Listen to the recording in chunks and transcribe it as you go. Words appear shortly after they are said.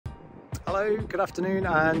Hello, good afternoon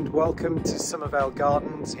and welcome to Summervale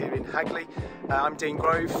Gardens here in Hagley. I'm Dean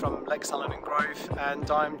Grove from Lexallen and Grove, and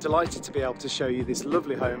I'm delighted to be able to show you this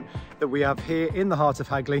lovely home that we have here in the heart of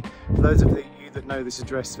Hagley. For those of you that know this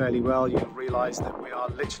address fairly well, you'll realise that we are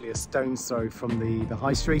literally a stone's throw from the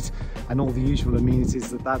high street and all the usual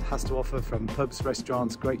amenities that has to offer, from pubs,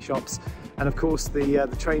 restaurants, great shops, and of course the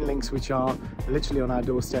train links which are literally on our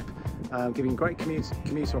doorstep, giving great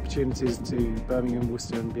commuter opportunities to Birmingham,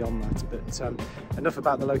 Worcester and beyond that. But enough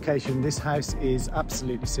about the location. This house is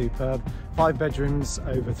absolutely superb. 5 bedrooms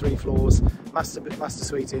over 3 floors, master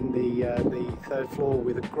suite in the 3rd floor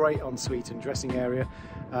with a great ensuite and dressing area.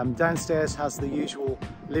 Downstairs has the usual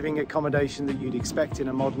living accommodation that you'd expect in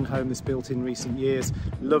a modern home that's built in recent years.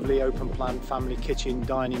 Lovely open plan family kitchen,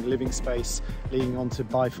 dining, living space, leading onto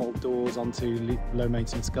bifold doors onto low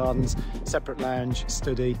maintenance gardens, separate lounge,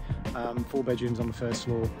 study, 4 bedrooms on the 1st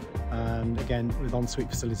floor, and again with ensuite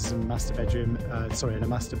facilities and master bedroom, and a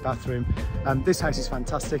master bathroom. This house is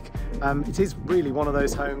fantastic. It is really one of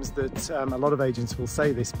those homes that a lot of agents will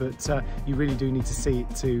say this, but you really do need to see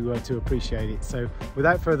it to appreciate it. So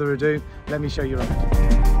without further ado, let me show you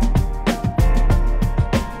around.